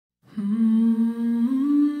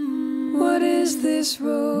is this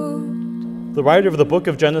road? The writer of the book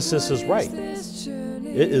of Genesis is right.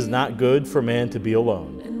 It is not good for man to be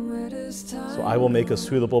alone, so I will make a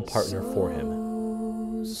suitable partner for him.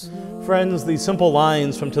 Friends, these simple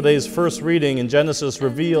lines from today's first reading in Genesis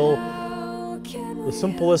reveal the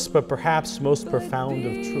simplest but perhaps most profound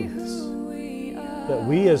of truths, that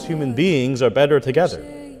we as human beings are better together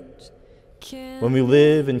when we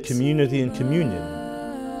live in community and communion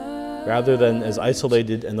rather than as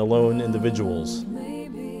isolated and alone individuals,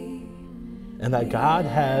 and that God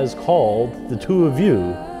has called the two of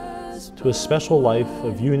you to a special life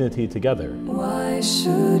of unity together. Why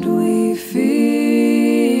should we fear?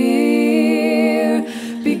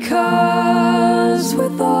 Because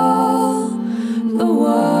with all the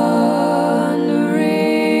wondering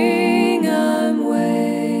I'm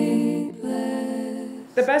weightless.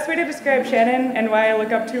 The best way to describe Shannon and why I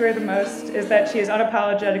look up to her the most is that she is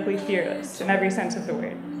unapologetically fearless in every sense of the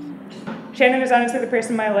word. Shannon is honestly the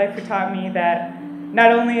person in my life who taught me that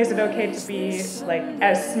not only is it okay to be like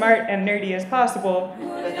as smart and nerdy as possible,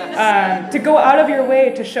 to go out of your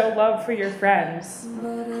way to show love for your friends,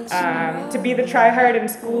 to be the try-hard in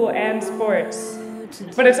school and sports.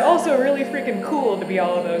 But it's also really freaking cool to be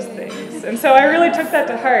all of those things. And so I really took that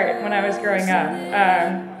to heart when I was growing up.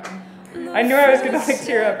 I knew I was going to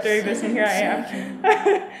tear up during this, and here I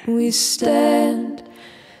am. We stand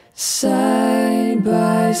side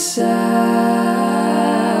by side.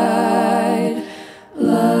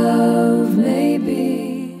 Love may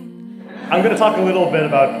be. I'm going to talk a little bit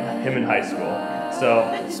about him in high school.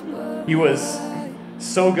 So he was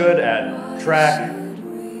so good at track,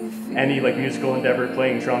 any musical endeavor,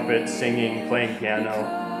 playing trumpet, singing, playing piano,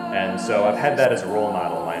 and so I've had that as a role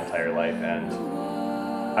model my entire life, and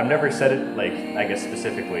I've never said it I guess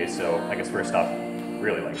specifically, so I guess first off,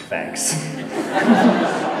 really thanks.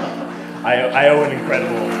 I owe an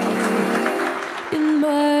incredible amount. In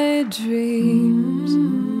my dreams,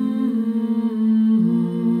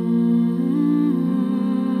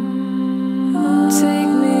 take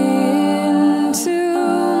me into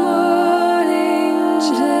morning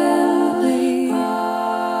gently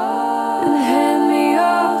and hand me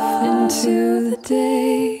off into the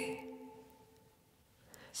day.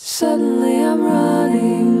 Suddenly I'm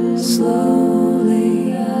running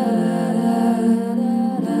slowly.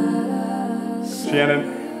 Shannon,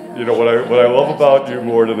 what I love about you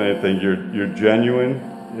more than anything, you're genuine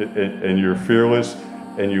and you're fearless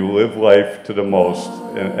and you live life to the most,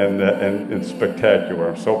 and it's spectacular.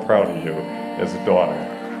 I'm so proud of you as a daughter.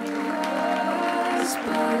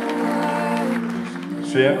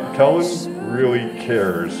 Kellen really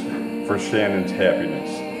cares for Shannon's happiness,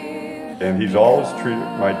 and he's always treated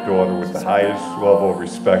my daughter with the highest level of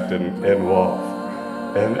respect and love.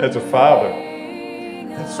 And as a father,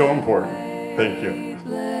 that's so important. Thank you.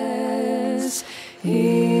 Here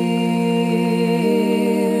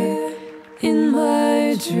in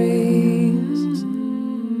my dreams.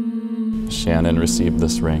 Shannon received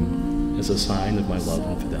this ring As a sign of my love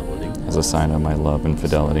and fidelity. as a sign of my love and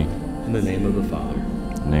fidelity. In the name of the Father,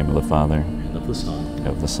 In the name of the Father, and of the Son, and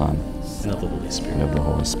of the Son, and of the Holy Spirit. and of the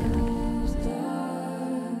Holy Spirit.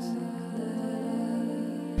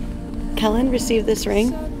 Kellen received this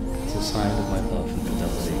ring As a sign of my love and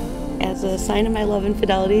fidelity. as a sign of my love and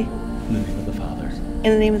fidelity. In the name of the Father,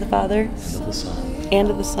 In the name of the Father, and of the Son, and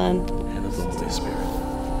of the Son, and of the Holy Spirit.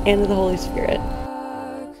 and of the Holy Spirit.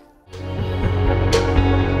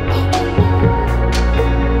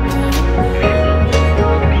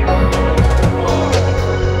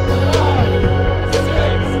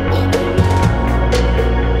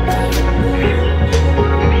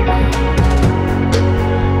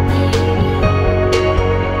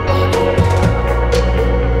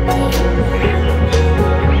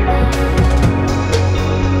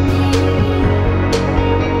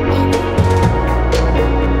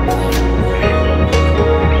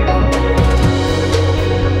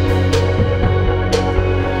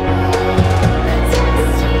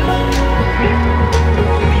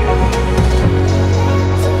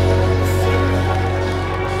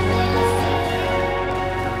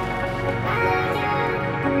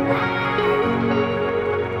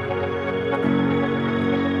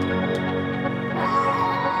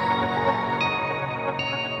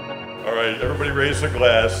 Everybody raise a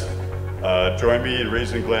glass. Join me in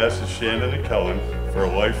raising glasses, Shannon and Kellen, for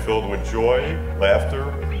a life filled with joy, laughter,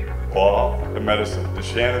 awe, and medicine. To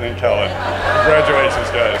Shannon and Kellen. Congratulations,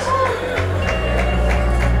 guys.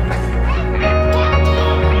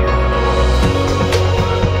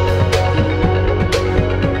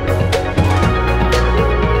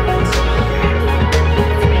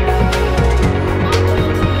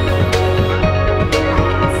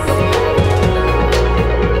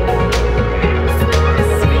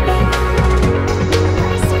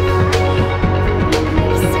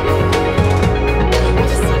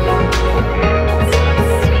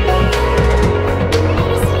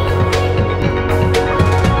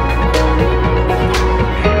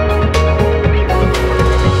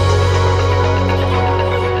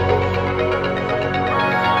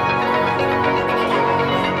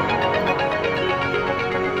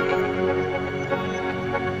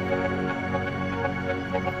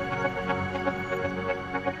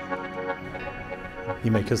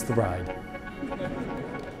 you may kiss the bride.